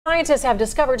Scientists have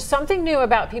discovered something new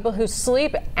about people who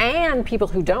sleep and people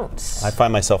who don't. I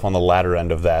find myself on the latter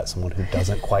end of that, someone who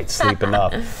doesn't quite sleep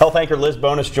enough. Health anchor Liz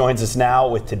Bonus joins us now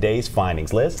with today's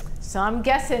findings. Liz? So I'm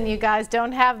guessing you guys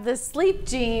don't have the sleep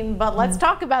gene, but let's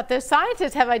talk about this.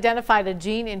 Scientists have identified a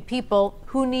gene in people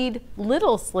who need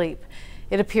little sleep.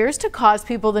 It appears to cause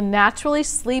people to naturally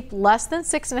sleep less than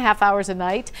 6.5 hours a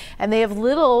night, and they have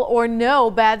little or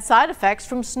no bad side effects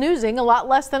from snoozing, a lot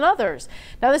less than others.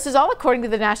 Now, this is all according to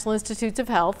the National Institutes of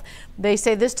Health. They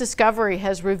say this discovery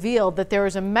has revealed that there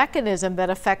is a mechanism that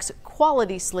affects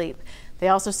quality sleep. They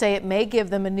also say it may give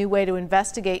them a new way to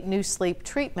investigate new sleep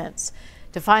treatments.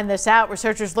 To find this out,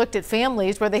 researchers looked at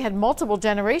families where they had multiple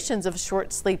generations of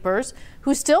short sleepers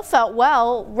who still felt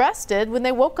well rested when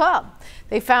they woke up.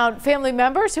 They found family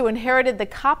members who inherited the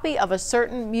copy of a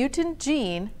certain mutant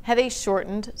gene had a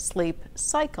shortened sleep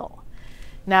cycle.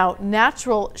 Now,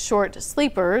 natural short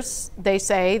sleepers, they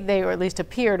say, or at least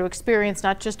appear to experience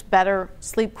not just better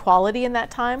sleep quality in that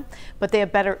time, but they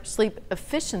have better sleep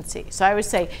efficiency. So I always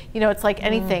say, you know, it's like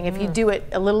anything. If you do it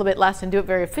a little bit less and do it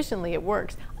very efficiently, it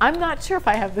works. I'm not sure if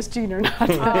I have this gene or not.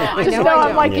 I know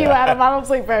I'm like you, Adam. I don't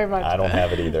sleep very much. I don't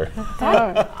have it either.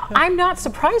 I'm not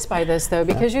surprised by this, though,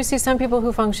 because you see some people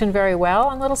who function very well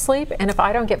on little sleep, and if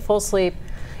I don't get full sleep,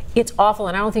 it's awful,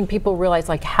 and I don't think people realize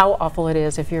like how awful it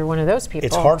is if you're one of those people.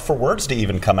 It's hard for words to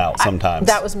even come out sometimes.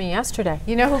 That was me yesterday.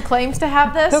 You know who claims to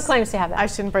have this? Who claims to have that? I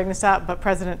shouldn't bring this up, but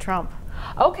President Trump.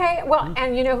 Okay, well,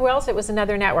 and you know who else? It was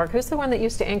another network. Who's the one that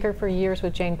used to anchor for years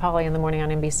with Jane Pauley in the morning on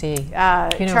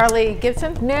NBC? You know, Charlie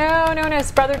Gibson? No,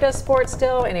 his brother does sports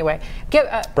still. Anyway,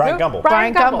 Brian Gumbel.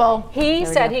 Brian Gumbel. He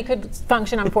said he could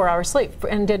function on 4 hours sleep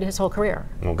and did his whole career.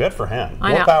 Well, good for him. I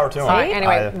More know. power to him.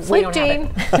 Anyway, sleep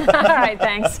gene. All right,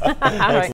 thanks.